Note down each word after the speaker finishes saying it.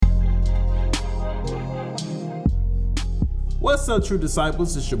What's up, True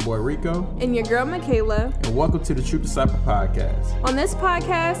Disciples? It's your boy Rico. And your girl Michaela. And welcome to the True Disciple Podcast. On this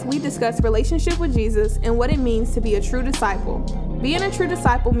podcast, we discuss relationship with Jesus and what it means to be a true disciple. Being a true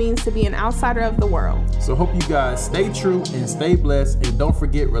disciple means to be an outsider of the world. So hope you guys stay true and stay blessed. And don't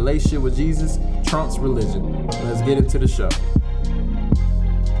forget, relationship with Jesus trumps religion. Let's get into the show.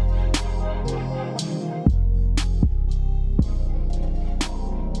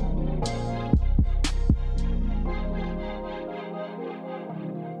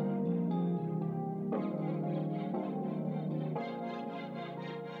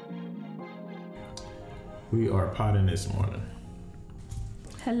 We are potting this morning.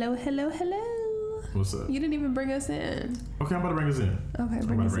 Hello. What's up? You didn't even bring us in. Okay, I'm about to bring us in. Okay,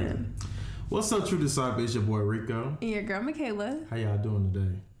 bring us in. What's up, True Disciple? It's your boy Rico. And your girl Michaela. How y'all doing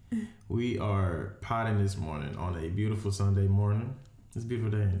today? We are potting this morning on a beautiful Sunday morning. It's a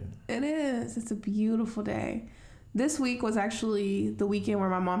beautiful day, ain't it? It is. It's a beautiful day. This week was actually the weekend where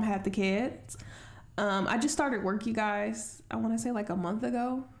my mom had the kids. I just started work, you guys. I want to say like a month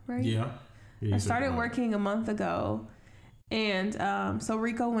ago, right? Yeah. I started working a month ago, and so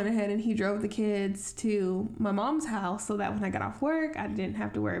Rico went ahead and he drove the kids to my mom's house so that when I got off work, I didn't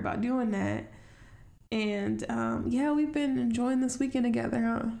have to worry about doing that. And yeah, we've been enjoying this weekend together,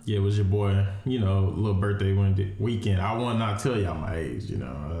 huh? Yeah, it was your boy, little birthday weekend. I want to not tell y'all my age,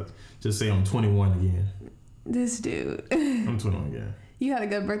 just say I'm 21 again. This dude. I'm 21 again. You had a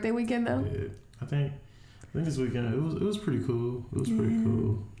good birthday weekend though? Yeah, I think this weekend it was pretty cool. It was pretty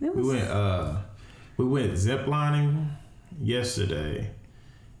cool. We went ziplining yesterday,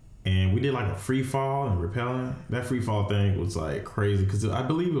 and we did like a free fall and rappelling. That free fall thing was like crazy because I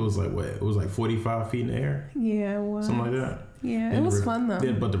believe it was like what? It was like 45 feet in the air. Yeah, it was. Something like that. Yeah, and it was fun though.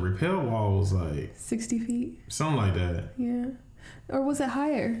 Yeah, but the rappel wall was like 60 feet. Something like that. Yeah, or was it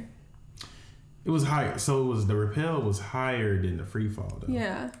higher? It was higher. So the rappel was higher than the free fall though.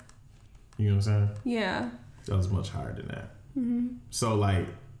 Yeah. You know what I'm saying? Yeah. That was much higher than that. Mm-hmm. So like,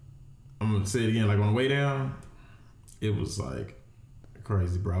 I'm gonna say it again. Like on the way down, it was like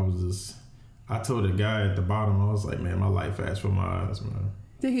crazy, bro. I told the guy at the bottom, I was like, man, my life fast for my eyes, man.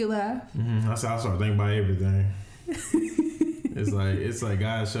 Did he laugh? Mm-hmm. I started thinking about everything. it's like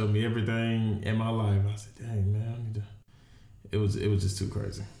God showed me everything in my life. I said, dang, man, I need to. It was just too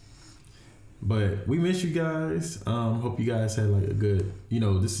crazy. But we miss you guys. Hope you guys had like a good.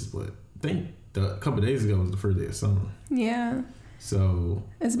 This is what I think. A couple of days ago was the first day of summer. Yeah. So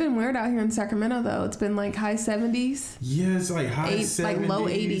it's been weird out here in Sacramento though. It's been like high 70s. Yeah, it's like high 70s. Like low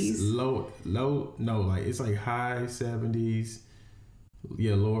 80s. It's like high 70s.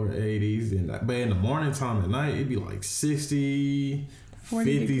 Yeah, lower 80s. But in the morning time at night, it'd be like 60,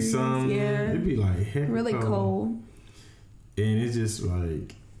 50 degrees, something. Yeah. It'd be like heck really cold. And it's just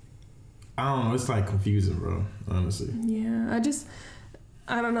like, I don't know, it's like confusing, bro, honestly. Yeah,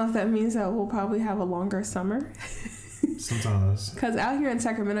 I don't know if that means that we'll probably have a longer summer. Sometimes. Because out here in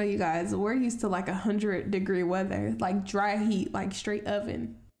Sacramento, you guys, we're used to like 100-degree weather, like dry heat, like straight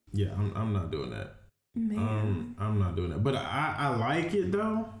oven. Yeah, I'm not doing that. Man. I'm not doing that. But I like it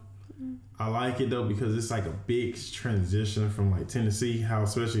though. I like it though because it's like a big transition from like Tennessee, how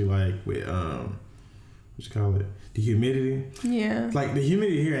especially like with what you call it, the humidity. Yeah. Like the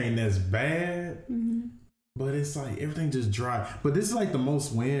humidity here ain't as bad. Mm-hmm. But it's like everything just dry. But this is like the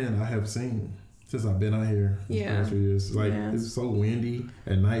most wind I have seen since I've been out here. Yeah. Past few years. Like it's so windy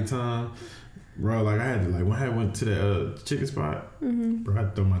at nighttime, bro. Like I had to when I went to the chicken spot, bro, I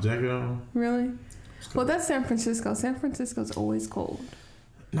had to throw my jacket on. Really? Well, that's San Francisco. San Francisco's always cold.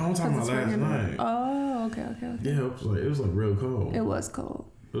 No, I'm talking about last night. Oh, okay. Yeah, it was like real cold. It was cold.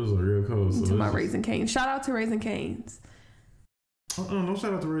 It was like real cold. So to my Raising Cane's. Shout out to Raising Cane's. No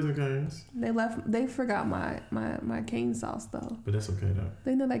shout out to Raising Cane's. They forgot my cane sauce though. But that's okay though.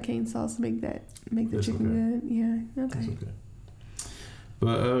 They know that cane sauce make the that's chicken good. Yeah. Okay. That's okay.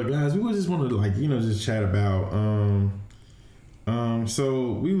 But guys, we just want to just chat about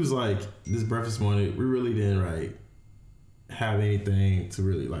so we was like this breakfast morning, we really didn't have anything to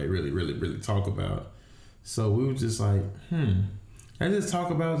really talk about. So we were just like, I just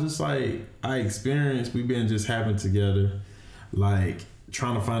talk about just like our experience we've been just having together. Like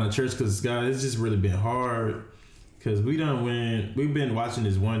trying to find a church because guys, it's just really been hard because we've been watching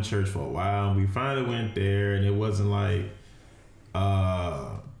this one church for a while and we finally went there and it wasn't like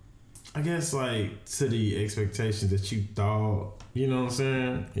I guess like to the expectations that you thought, you know what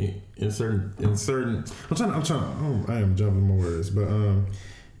I'm saying? In certain I am jumping my words, but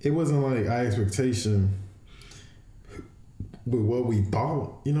it wasn't like our expectation with what we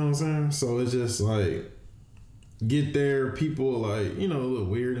thought, you know what I'm saying? So it's just like get there, people like, you know, a little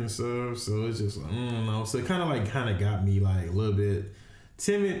weird and stuff. So it's just like, I don't know. So it kind of got me like a little bit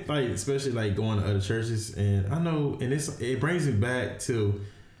timid, like especially like going to other churches. And I know, and it brings me back to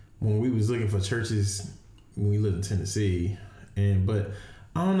when we was looking for churches when we lived in Tennessee. But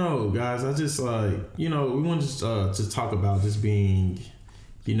I don't know, guys. I just like, you know, we want to just talk about just being,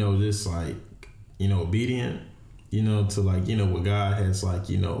 you know, just like, you know, obedient, you know, to like, you know, what God has like,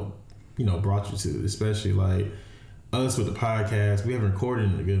 you know, brought you to, especially like us with the podcast. We haven't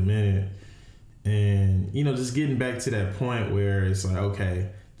recorded in a good minute, and you know, just getting back to that point where it's like, okay,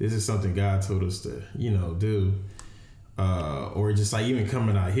 this is something God told us to, you know, do, or just like even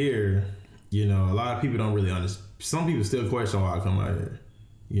coming out here, you know, a lot of people don't really understand. Some people still question why I come out here.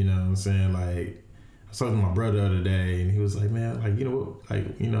 You know what I'm saying? Like, I was talking to my brother the other day, and he was like, man, like, you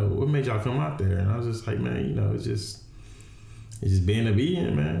know, what made y'all come out there? And I was just like, man, you know, it's just being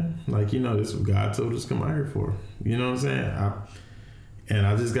obedient, man. Like, you know, this is what God told us to come out here for. You know what I'm saying?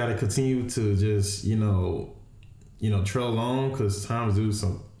 I just got to continue to just, you know, trail along, because times do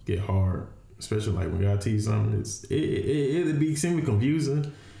get hard, especially like when God tells you something. It'll be seem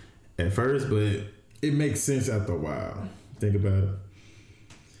confusing at first, but it makes sense after a while. Think about it.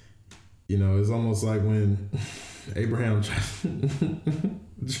 You know, it's almost like when Abraham tried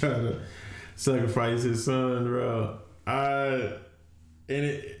to sacrifice his son, bro.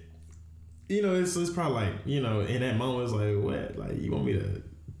 You know, it's probably like, you know, in that moment, it's like, what? Like, you want me to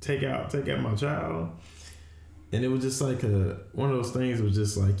take out my child? And it was just like one of those things was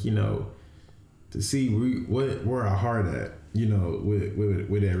just like, you know, to see where our heart at, you know,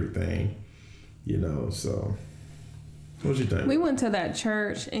 with everything, you know, so. What you think? We went to that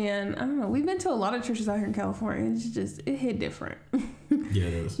church, and I don't know, we've been to a lot of churches out here in California. It's just, it hit different. Yeah,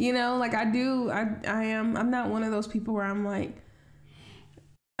 it is. You know, like I'm not one of those people where I'm like,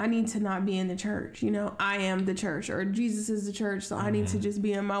 I need to not be in the church. You know, I am the church, or Jesus is the church, so I need to just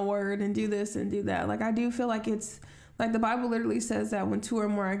be in my word and do this and do that. Like, I do feel like it's, like the Bible literally says that when two or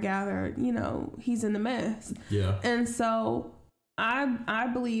more are gathered, you know, he's in the midst. Yeah. And so I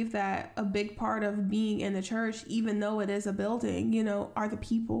believe that a big part of being in the church, even though it is a building, you know, are the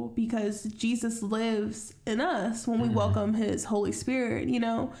people, because Jesus lives in us when we welcome his Holy Spirit, you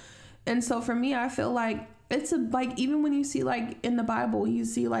know. And so for me, I feel like it's like, even when you see like in the Bible, you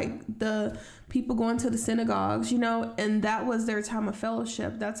see like the people going to the synagogues, you know, and that was their time of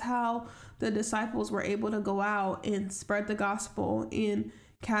fellowship. That's how the disciples were able to go out and spread the gospel and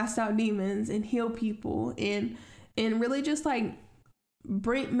cast out demons and heal people and really just like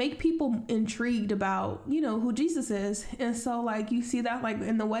make people intrigued about, you know, who Jesus is. And so like you see that like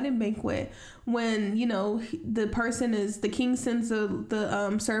in the wedding banquet, when, you know, the king sends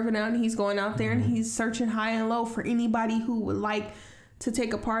the servant out, and he's going out there and he's searching high and low for anybody who would like to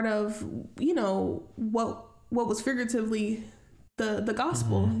take a part of, you know, what was figuratively the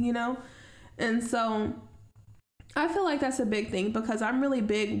gospel, you know. And so I feel like that's a big thing, because I'm really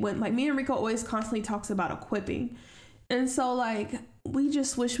big when, like, me and Rico always constantly talks about equipping. And so like we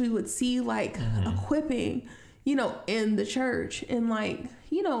just wish we would see like equipping, you know, in the church and like,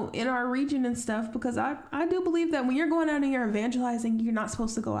 you know, in our region and stuff, because I do believe that when you're going out and you're evangelizing, you're not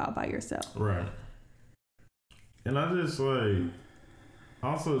supposed to go out by yourself. Right. And I just like,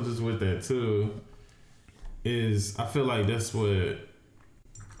 also just with that too, is I feel like that's what a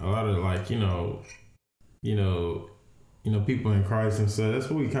lot of like, you know, people in Christ and stuff, that's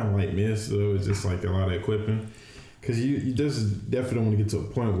what we kind of like miss. So it's just like a lot of equipping. Because you just definitely want to get to a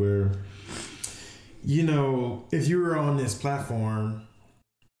point where, you know, if you're on this platform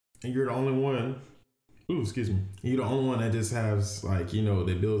and you're the only one, you're the only one that just has like, you know,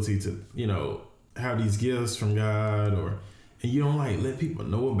 the ability to, you know, have these gifts from God, and you don't like let people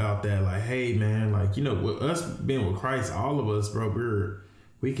know about that. Like, hey man, like, you know, with us being with Christ, all of us, bro,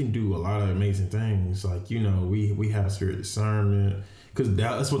 we can do a lot of amazing things. Like, you know, we have a spirit of discernment, because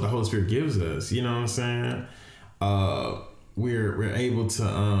that's what the Holy Spirit gives us. You know what I'm saying? We're able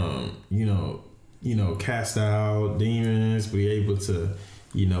to you know cast out demons. We're able to,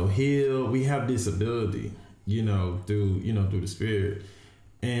 you know, heal. We have this ability, you know, through the Spirit.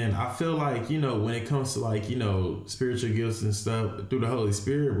 And I feel like, you know, when it comes to like, you know, spiritual gifts and stuff through the Holy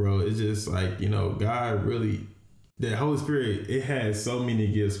Spirit, bro, it's just like, you know, God really, the Holy Spirit, it has so many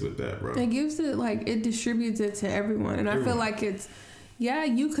gifts with that, bro. It gives it, like, it distributes it to everyone. And I feel like it's, yeah,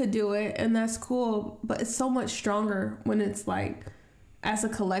 you could do it and that's cool, but it's so much stronger when it's like as a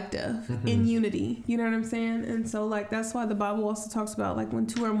collective in unity. You know what I'm saying? And so like that's why the Bible also talks about like when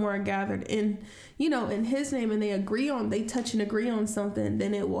two or more are gathered in, you know, in his name, and they touch and agree on something,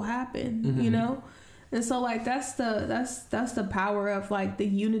 then it will happen, you know? And so like that's the power of like the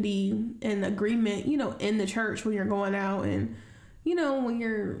unity and agreement, you know, in the church when you're going out and, you know, when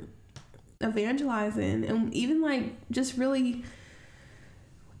you're evangelizing, and even like just really,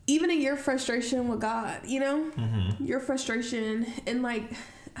 even in your frustration with God, you know, your frustration, and like,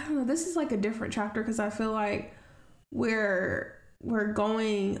 I don't know, this is like a different chapter because I feel like we're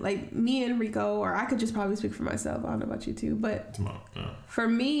going, like me and Rico, or I could just probably speak for myself. I don't know about you too, but for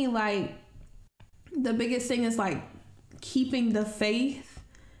me, like the biggest thing is like keeping the faith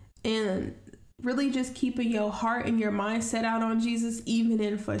and really just keeping your heart and your mind set out on Jesus, even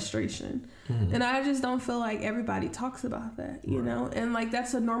in frustration. And I just don't feel like everybody talks about that, you know? And like,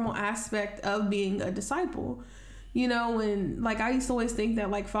 that's a normal aspect of being a disciple, you know? And like, I used to always think that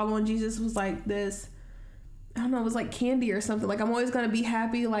like following Jesus was like this, I don't know, it was like candy or something. Like, I'm always going to be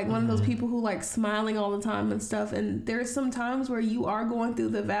happy. Like one of those people who like smiling all the time and stuff. And there's some times where you are going through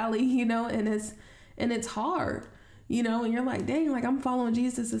the valley, you know, and it's hard, you know, and you're like, dang, like I'm following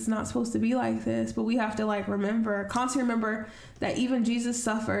Jesus. It's not supposed to be like this. But we have to like constantly remember that even Jesus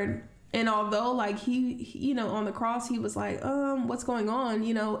suffered. And although like he, you know, on the cross, he was like, what's going on?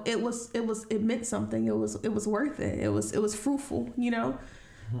 You know, it meant something. It was worth it. It was fruitful, you know?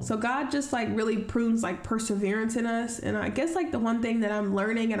 So God just like really prunes like perseverance in us. And I guess like the one thing that I'm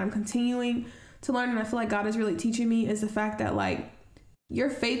learning and I'm continuing to learn, and I feel like God is really teaching me, is the fact that like your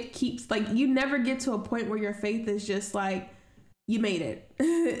faith keeps, like you never get to a point where your faith is just like, you made it.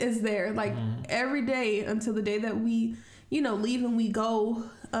 It's there. Like every day until the day that we, you know, leave and we go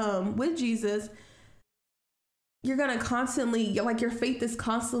with Jesus, you're going to constantly, like your faith is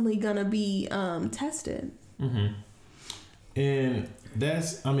constantly going to be tested. And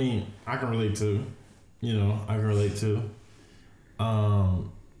that's, I mean, I can relate to,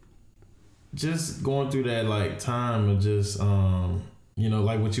 just going through that like time of just, you know,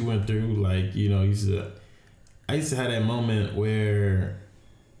 like what you went through, like, you know, I used to have that moment where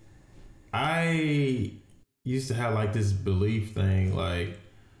I used to have like this belief thing, like,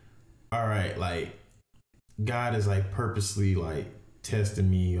 all right, like God is like purposely like testing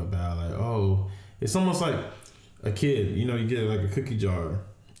me about like, oh, it's almost like a kid, you know, you get like a cookie jar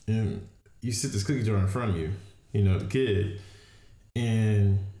and you sit this cookie jar in front of you, you know, the kid,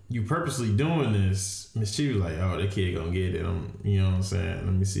 and you purposely doing this mischief, like, oh, that kid gonna get it. You know what I'm saying?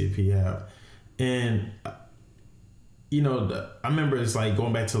 Let me see if he have. And, you know, I remember it's like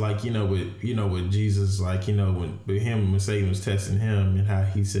going back to like, with Jesus, like, you know, when Satan was testing him and how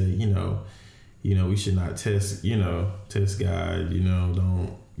he said, you know, we should not test God,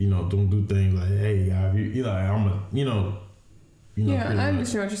 don't do things like, hey, God, yeah, I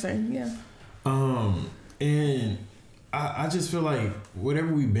understand what you're saying. Yeah. And I just feel like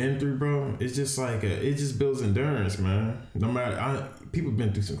whatever we've been through, bro, it's just like it just builds endurance, man. No matter, people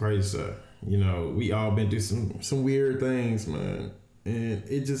been through some crazy stuff. You know, we all been through some weird things, man. And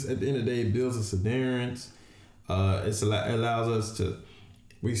it just, at the end of the day, it builds us endurance. It allows us to,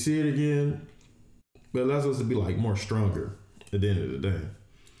 we see it again, but it allows us to be like more stronger at the end of the day.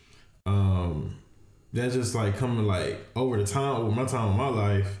 That's just like coming like over my time of my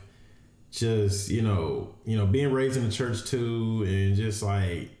life, just, being raised in the church too, and just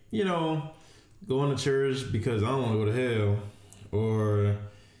like, going to church because I don't want to go to hell, or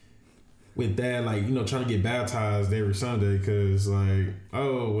with that, like, trying to get baptized every Sunday because like,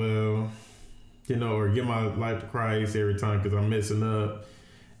 oh, well, or give my life to Christ every time because I'm messing up.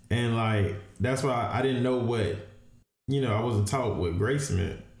 And like, that's why I didn't know what, I wasn't taught what grace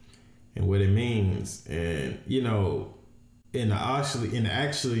meant and what it means. And, and to actually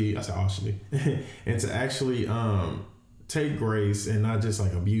take grace and not just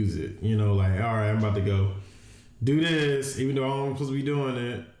like abuse it, like, all right, I'm about to go do this, even though I'm supposed to be doing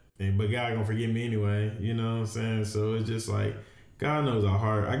it, but God gonna forgive me anyway, you know what I'm saying? So it's just like, God knows our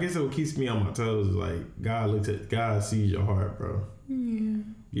heart. I guess what keeps me on my toes is like, God sees your heart, bro.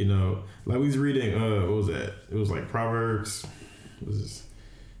 Yeah. Like we was reading, what was that? It was like Proverbs. It was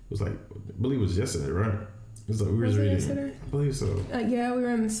like, I believe it was yesterday, right? It was like we was reading. Yesterday? I believe so. Yeah, we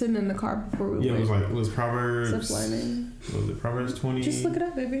were sitting in the car before we went. Yeah, it was Proverbs. Ziplining. Was it Proverbs 20? Just look it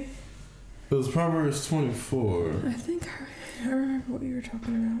up, baby. It was Proverbs 24. I think I remember what you were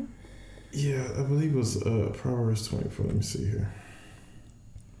talking about. Yeah, I believe it was Proverbs 24. Let me see here.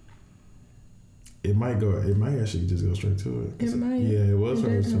 It might actually just go straight to it. It might. Yeah, it was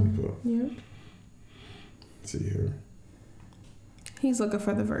Proverbs 24. Yeah. Let's see here. He's looking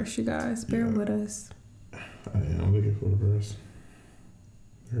for the verse, you guys. Bear with us. I am looking for the verse.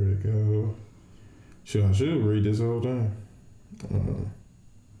 There we go. I should read this whole thing.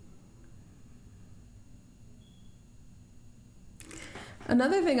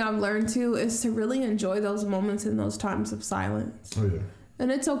 Another thing I've learned too is to really enjoy those moments in those times of silence. Oh yeah.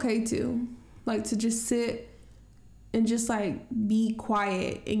 And it's okay to, like, to just sit and just, like, be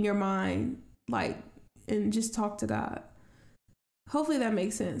quiet in your mind, like, and just talk to God. Hopefully that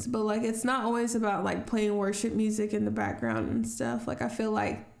makes sense. But, like, it's not always about, like, playing worship music in the background and stuff. Like, I feel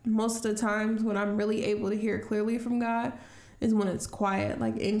like most of the times when I'm really able to hear clearly from God is when it's quiet,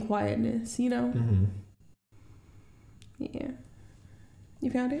 like, in quietness, you know? Mm-hmm. Yeah.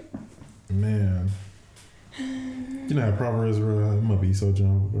 You found it? Man. You know how Proverbs, bro, it might be so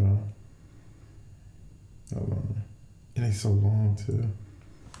jumbled, bro. Hold on. And it's so long, too.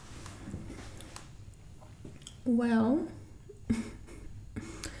 Well,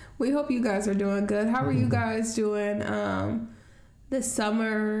 we hope you guys are doing good. How are you guys doing this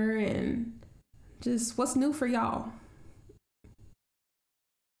summer, and just what's new for y'all?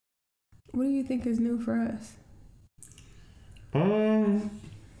 What do you think is new for us?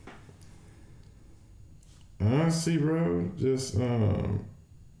 Honestly, bro, just I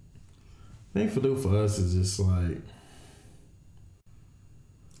think for us is just like,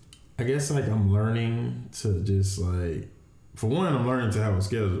 I guess like I'm learning to just like, for one, I'm learning to have a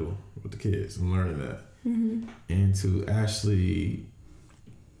schedule with the kids. I'm learning that, and to actually,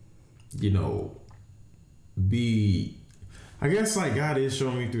 you know, be, I guess like God is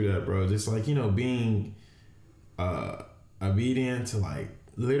showing me through that, bro. Just like, you know, being obedient to like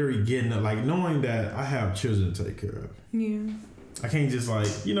literally getting up, like knowing that I have children to take care of. Yeah. I can't just like,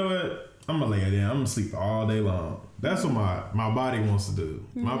 you know what, I'm gonna lay it down, I'm gonna sleep all day long. That's what my body wants to do.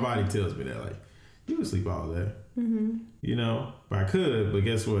 My body tells me that, like, you can sleep all day. You know, but I could, but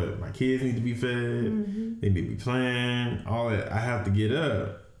guess what, my kids need to be fed, they need to be playing, all that. I have to get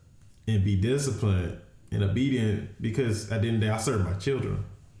up and be disciplined and obedient, because at the end of the day I serve my children.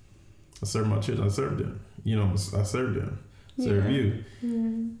 I serve them, you know, I serve them. Serve you.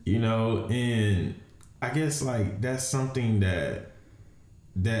 You know, and I guess like that's something that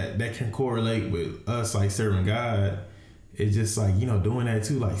can correlate with us like serving God. It's just like, you know, doing that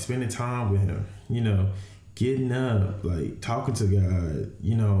too, like spending time with him, you know, getting up, like talking to God,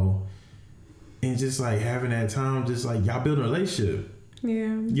 you know, and just like having that time, just like y'all build a relationship.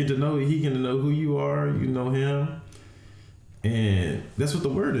 Yeah. You get to know, he get to know who you are, you know him. And that's what the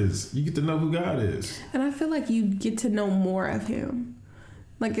word is. You get to know who God is. And I feel like you get to know more of him.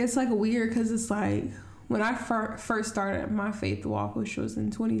 Like, it's like weird, because it's like when I first started my faith walk, which was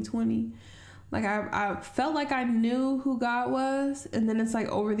in 2020, like I felt like I knew who God was. And then it's like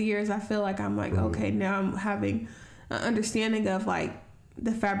over the years, I feel like I'm like, okay, now I'm having an understanding of like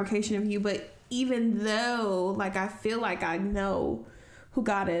the fabrication of you. But even though like I feel like I know who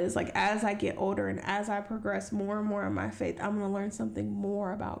God is, like as I get older and as I progress more and more in my faith, I'm going to learn something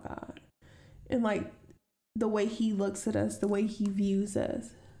more about God. And like the way he looks at us, the way he views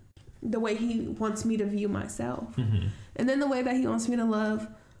us, the way he wants me to view myself. And then the way that he wants me to love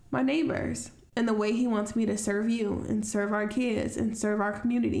my neighbors, and the way he wants me to serve you and serve our kids and serve our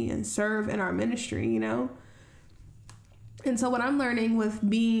community and serve in our ministry, you know? And so what I'm learning with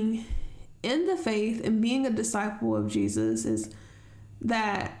being in the faith and being a disciple of Jesus is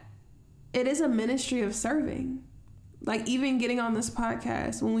that it is a ministry of serving. Like even getting on this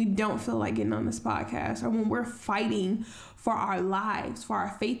podcast when we don't feel like getting on this podcast, or when we're fighting for our lives, for our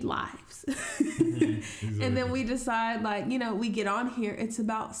faith lives. Exactly. And then we decide, like, you know, we get on here, it's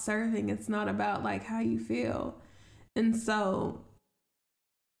about serving. It's not about like how you feel. And so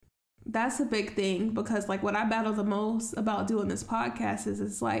that's a big thing, because like what I battle the most about doing this podcast is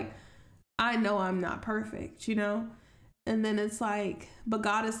it's like, I know I'm not perfect, you know? And then it's like, but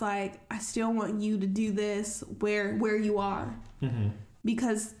God is like, I still want you to do this where you are.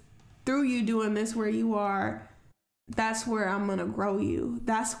 Because through you doing this where you are, that's where I'm going to grow you.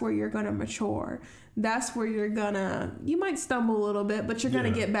 That's where you're going to mature. That's where you might stumble a little bit, but you're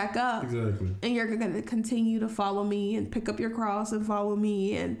going to get back up. Exactly. And you're going to continue to follow me and pick up your cross and follow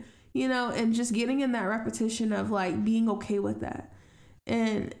me. And, you know, and just getting in that repetition of like being okay with that.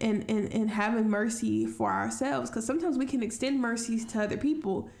 And having mercy for ourselves, because sometimes we can extend mercies to other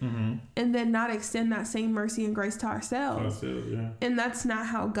people and then not extend that same mercy and grace to ourselves. And that's not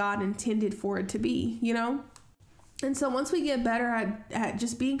how God intended for it to be, you know? And so once we get better at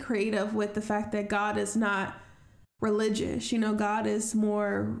just being creative with the fact that God is not religious, you know, God is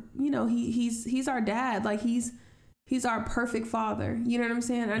more, you know, he's our dad, like he's our perfect father, you know what I'm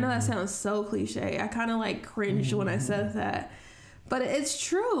saying? I know that sounds so cliche. I kind of like cringed when I said that. But it's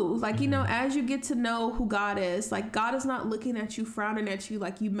true. Like, you know, as you get to know who God is, like God is not looking at you, frowning at you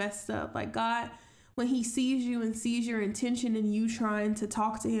like you messed up. Like God, when he sees you and sees your intention and you trying to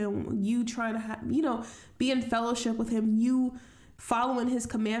talk to him, you trying to have, you know, be in fellowship with him, you following his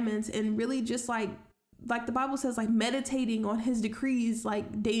commandments and really just like the Bible says, like meditating on his decrees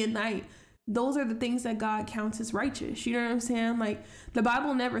like day and night. Those are the things that God counts as righteous. You know what I'm saying? Like the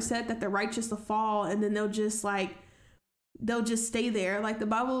Bible never said that the righteous will fall and then they'll just stay there. Like the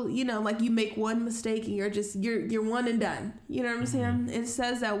Bible, you know, like you make one mistake and you're one and done. You know what I'm saying? It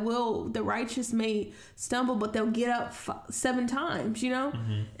says that the righteous may stumble, but they'll get up 7 times, you know?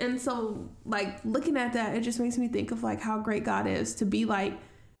 And so like looking at that, it just makes me think of like how great God is to be like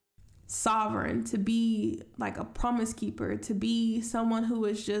sovereign, to be like a promise keeper, to be someone who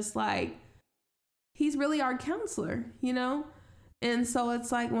is just like, he's really our counselor, you know? And so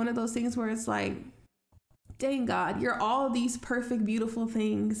it's like one of those things where it's like, dang God, you're all these perfect, beautiful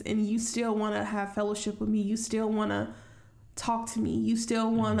things, and you still want to have fellowship with me. You still want to talk to me. You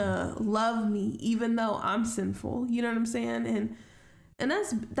still want to love me, even though I'm sinful. You know what I'm saying? And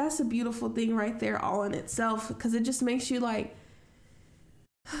that's a beautiful thing right there, all in itself, because it just makes you like,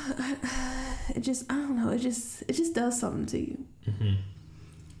 I don't know, it just does something to you.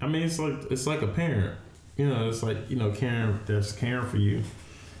 I mean, it's like a parent. You know, it's like, you know, caring for you.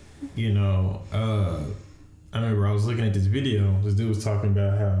 You know, I remember I was looking at this video. This dude was talking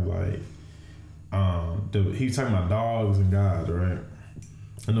about how like he was talking about dogs and God, right?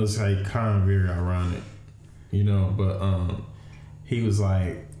 I know it's like kind of very ironic, you know, but he was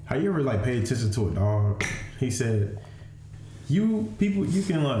like, "How you ever like pay attention to a dog?" He said, "You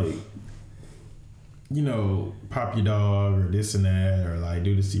can like, you know, pop your dog or this and that, or like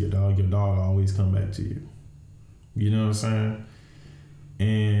do this to your dog. Your dog always come back to you. You know what I'm saying?"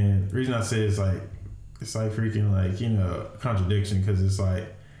 And the reason I say it's like freaking like, you know, contradiction, because it's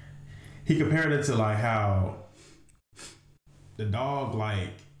like he compared it to like how the dog like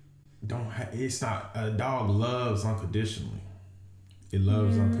it's not a dog loves unconditionally. It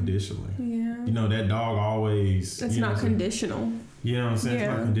loves unconditionally. Yeah. You know, that dog always. It's not conditional. You know what I'm saying?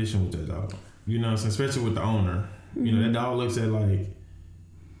 Yeah. It's not conditional with that dog. You know what I'm saying? Especially with the owner. You know, that dog looks at like,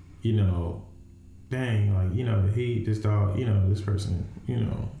 you know, dang, like, you know, this dog, you know, this person, you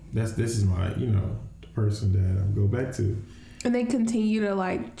know, this is my, you know, the person that I go back to. And they continue to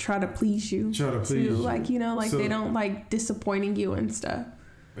like try to please you. Like, you know, like so, they don't like disappointing you and stuff.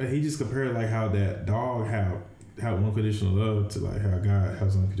 He just compared like how that dog have unconditional love to like how God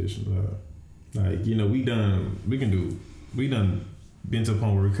has unconditional love. Like, you know, we done been to a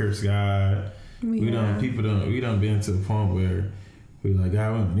point where we curse God. We done been to a point where we like,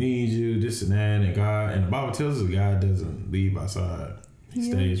 God, we don't need you, this and that, and God, and the Bible tells us God doesn't leave our side. He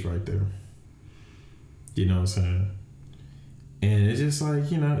stays right there. You know what I'm saying? And it's just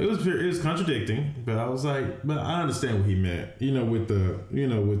like, you know, it was contradicting, but I was like, but I understand what he meant, you know, with the.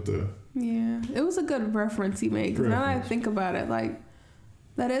 Yeah, it was a good reference he made, because now that I think about it, like,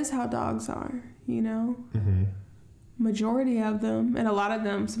 that is how dogs are, you know? Majority of them, and a lot of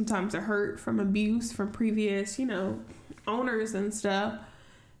them sometimes are hurt from abuse from previous, you know, owners and stuff,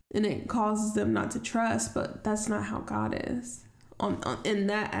 and it causes them not to trust, but that's not how God is in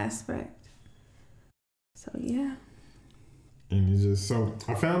that aspect. So, yeah. And it's just, so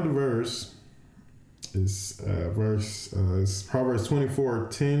I found the verse. It's it's Proverbs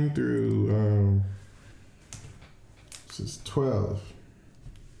 24:10 through 12.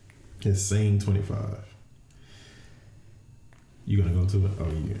 It's saying 25. You gonna go to it? Oh,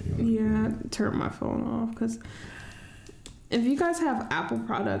 yeah. Turn my phone off, because if you guys have Apple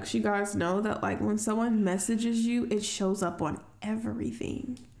products, you guys know that like when someone messages you, it shows up on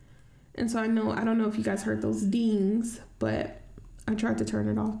everything. And so I don't know if you guys heard those dings, but I tried to turn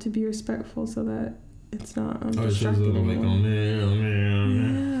it off to be respectful so that it's not distracting anyone.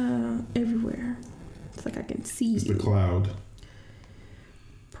 Yeah, everywhere. It's like I can see it's you. It's the cloud.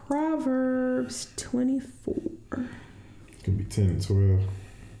 Proverbs 24. It could be 10 and 12.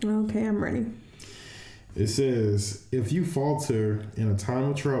 Okay, I'm ready. It says, if you falter in a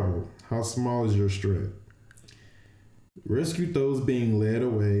time of trouble, how small is your strength? Rescue those being led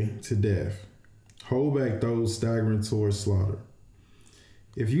away to death. Hold back those staggering towards slaughter.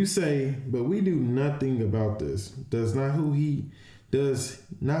 If you say, but we do nothing about this, does not he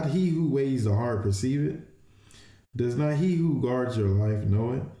who weighs the heart perceive it? Does not he who guards your life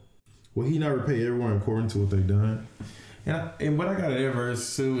know it? Will he not repay everyone according to what they've done? And what I got at that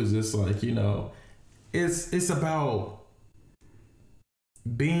verse too is just like, you know, it's about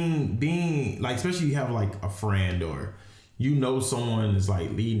being like, especially you have like a friend or you know someone is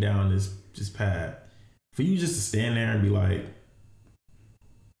like leading down this path. For you just to stand there and be like,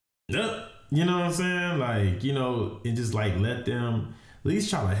 nope, you know what I'm saying? Like, you know, and just like let them at least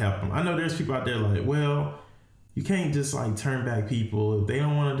try to help them. I know there's people out there like, well, you can't just like turn back people. If they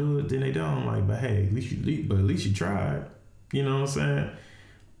don't want to do it, then they don't. Like, but hey, at least you tried. You know what I'm saying?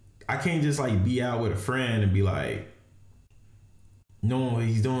 I can't just like be out with a friend and be like, knowing what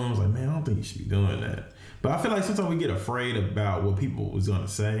he's doing, I was like, man, I don't think you should be doing that. But I feel like sometimes we get afraid about what people was gonna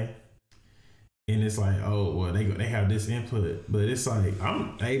say. And it's like, oh, well, they have this input. But it's like, the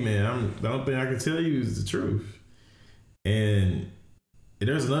only thing I can tell you is the truth. And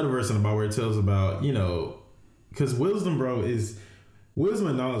there's another verse in the Bible where it tells about, you know, because wisdom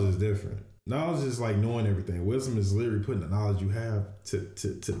and knowledge is different. Knowledge is like knowing everything. Wisdom is literally putting the knowledge you have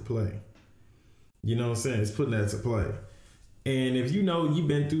to play. You know what I'm saying? It's putting that to play. And if you know you've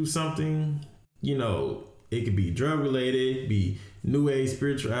been through something, you know, it could be drug related, it could be new age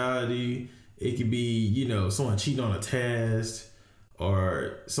spirituality, it could be, you know, someone cheating on a test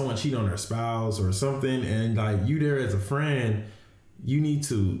or someone cheating on their spouse or something. And like you there as a friend, you need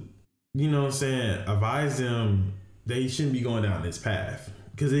to, you know what I'm saying, advise them they shouldn't be going down this path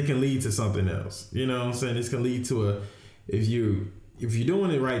because it can lead to something else. You know what I'm saying? This can lead to if you're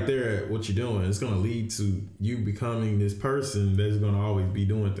doing it right there, what you're doing, it's going to lead to you becoming this person that's going to always be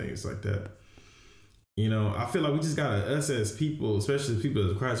doing things like that. You know, I feel like we just got to, us as people, especially as people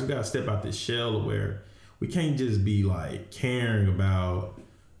of Christ, we got to step out this shell where we can't just be like caring about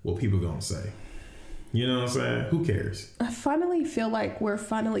what people going to say. You know what I'm saying? Who cares? I finally feel like we're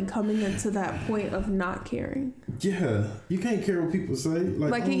finally coming into that point of not caring. Yeah, you can't care what people say.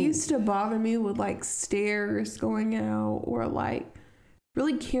 Like it used to bother me with like stares going out or like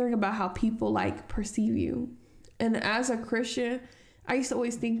really caring about how people like perceive you. And as a Christian, I used to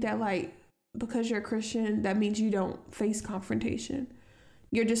always think that like because you're a Christian, that means you don't face confrontation.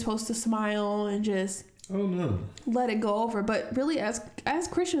 You're just supposed to smile and just let it go over. But really, as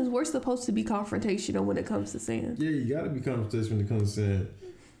Christians, we're supposed to be confrontational when it comes to sin. Yeah, you got to be confrontational when it comes to sin.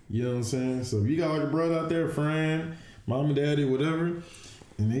 You know what I'm saying? So if you got like a brother out there, friend, mom and daddy, whatever,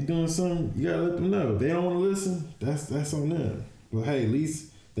 and they doing something, you got to let them know. If they don't want to listen, that's on them. But hey, at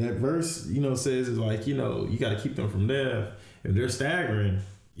least that verse, you know, says is like, you know, you got to keep them from death. If they're staggering,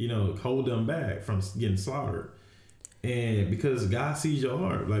 you know, hold them back from getting slaughtered. And because God sees your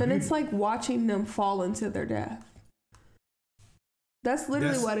heart. Like, and it's like watching them fall into their death. That's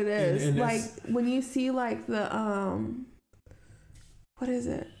literally what it is. And like when you see like the what is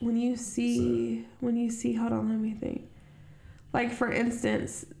it? When you see hold on, let me think. Like for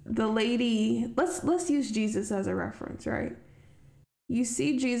instance, the lady, let's use Jesus as a reference, right? You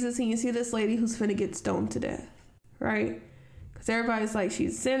see Jesus and you see this lady who's finna get stoned to death, right? Because everybody's like,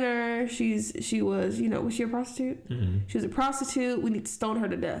 she's a sinner. She was, you know, was she a prostitute? Mm-hmm. She was a prostitute. We need to stone her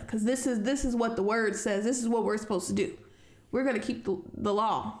to death because this is what the word says. This is what we're supposed to do. We're gonna keep the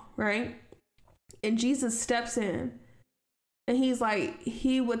law, right? And Jesus steps in, and he's like,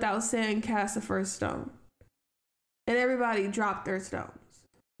 he without sin cast the first stone, and everybody dropped their stones.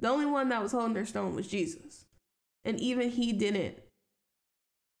 The only one that was holding their stone was Jesus, and even he didn't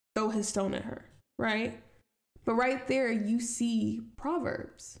throw his stone at her, right? But right there, you see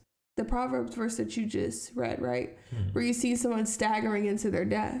Proverbs. The Proverbs verse that you just read, right? Mm-hmm. Where you see someone staggering into their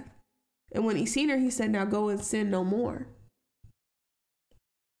death. And when he seen her, he said, now go and sin no more.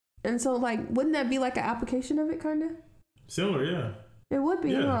 And so, like, wouldn't that be like an application of it, kind of? Similar, yeah. It would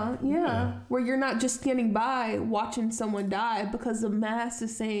be, huh? Yeah. Where you're not just standing by watching someone die because the mass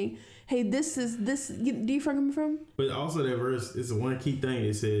is saying, hey, this. Do you find from? But also that verse, it's the one key thing.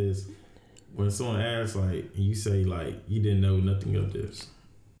 It says, when someone asks, like, and you say, like, you didn't know nothing of this,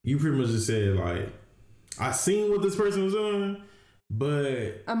 you pretty much just said, like, I seen what this person was doing,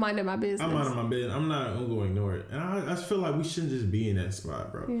 but I'm minding my business. I'm not going to ignore it. And I just feel like we shouldn't just be in that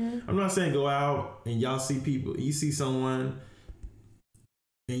spot, bro. Yeah. I'm not saying go out and y'all see people, you see someone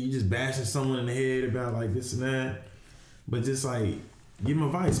and you just bashing someone in the head about, like, this and that, but just, like, give them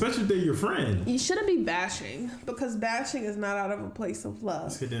advice, especially if they're your friend. You shouldn't be bashing because bashing is not out of a place of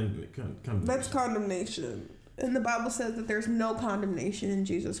love. That's condemnation. And the Bible says that there's no condemnation in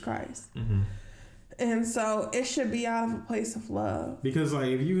Jesus Christ. Mm-hmm. And so it should be out of a place of love. Because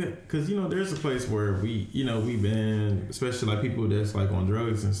like because you know, there's a place where we've been, especially like people that's like on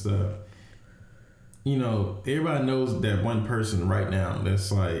drugs and stuff. You know, everybody knows that one person right now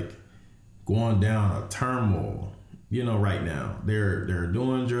that's like going down a turmoil. You know, right now they're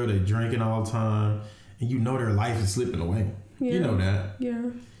doing drugs, they're drinking all the time, and you know their life is slipping away. Yeah. You know that. Yeah.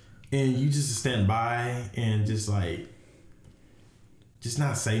 And you just stand by and just not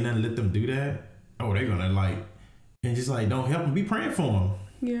say nothing, let them do that. Oh, they're gonna and just don't help them. Be praying for them.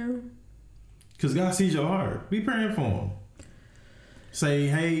 Yeah. Because God sees your heart. Be praying for them. Say,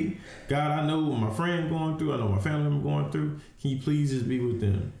 hey, God, I know what my friend going through. I know my family member going through. Can you please just be with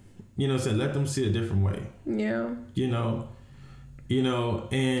them? You know what I'm saying? Let them see a different way. Yeah. You know,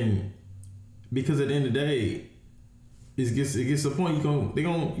 and because at the end of the day, it gets to the point they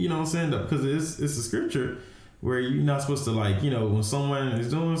gonna you know what I'm saying, because it's a scripture where you're not supposed to, like, you know, when someone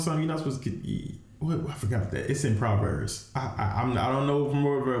is doing something, you're not supposed to get. I forgot that. It's in Proverbs. I don't know from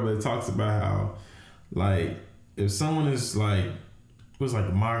where, but it talks about how, like, if someone is like, was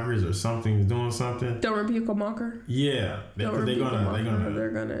like mockers or something, is doing something. Don't rebuke a mocker. Yeah, they're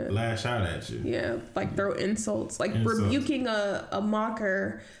gonna lash out at you. Yeah, like throw insults. Like rebuking a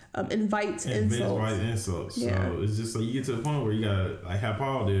mocker invites insults. Invites insults. Yeah. So it's just like you get to the point where you gotta, like how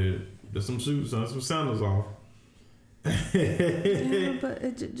Paul did, there's some shoes on, some sandals off. Yeah,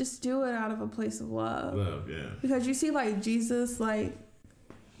 but just do it out of a place of love. Love, yeah. Because you see, like, Jesus, like,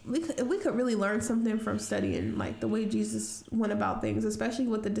 we could really learn something from studying, like, the way Jesus went about things, especially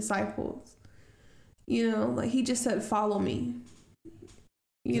with the disciples. You know, like, he just said, follow me.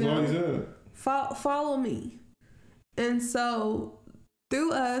 You know, follow me. And so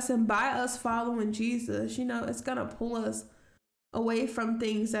through us and by us following Jesus, you know, it's gonna pull us away from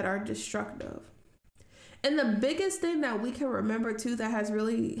things that are destructive. And the biggest thing that we can remember, too, that has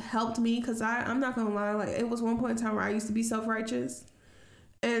really helped me, because I'm not going to lie, like, it was one point in time where I used to be self-righteous.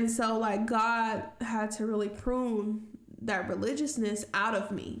 And so, like, God had to really prune that religiousness out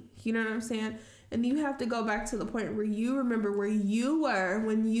of me. You know what I'm saying? And you have to go back to the point where you remember where you were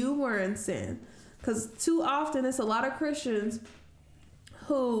when you were in sin. Because too often, it's a lot of Christians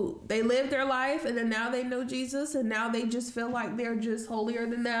who they live their life and then now they know Jesus and now they just feel like they're just holier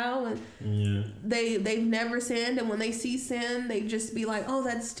than thou, and they've never sinned, and when they see sin they just be like, oh,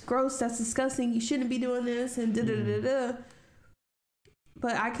 that's gross, that's disgusting, you shouldn't be doing this, and da-da-da-da.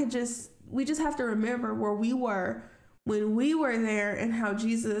 But we just have to remember where we were when we were there and how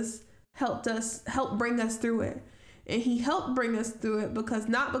Jesus helped bring us through it. And he helped bring us through it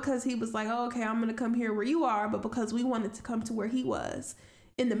not because he was like, oh, okay, I'm going to come here where you are, but because we wanted to come to where he was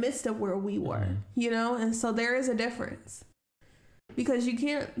in the midst of where we were, you know? And so there is a difference, because you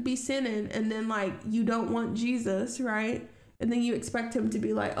can't be sinning and then, like, you don't want Jesus, right? And then you expect him to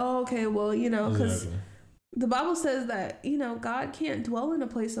be like, oh, okay, well, you know, because the Bible says that, you know, God can't dwell in a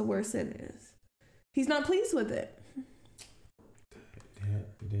place of where sin is. He's not pleased with it.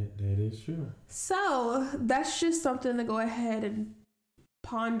 That is true. So that's just something to go ahead and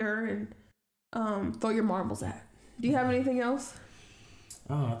ponder and throw your marbles at. Do you have anything else?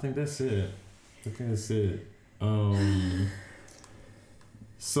 Oh, I think that's it.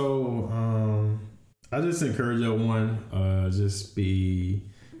 So I just encourage y'all, just be,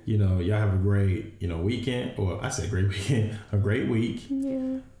 you know, y'all have a great, you know, weekend, or I said great weekend, a great week.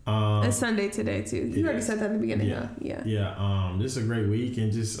 Yeah. It's Sunday today too. You already said that in the beginning. Yeah. Just a great week,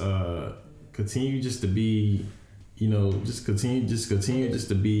 and just continue just to be, you know, just continue just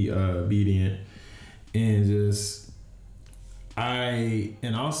to be obedient, and it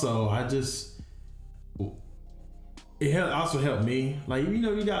also helped me. Like, you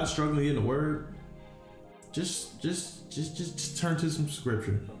know, you guys struggling in the word, just turn to some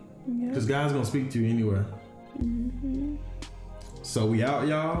scripture, because God's gonna speak to you anywhere. Mm-hmm. So we out,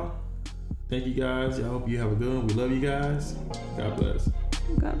 y'all. Thank you guys. I hope you have a good one. We love you guys. God bless.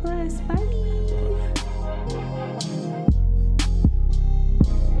 God bless. Bye.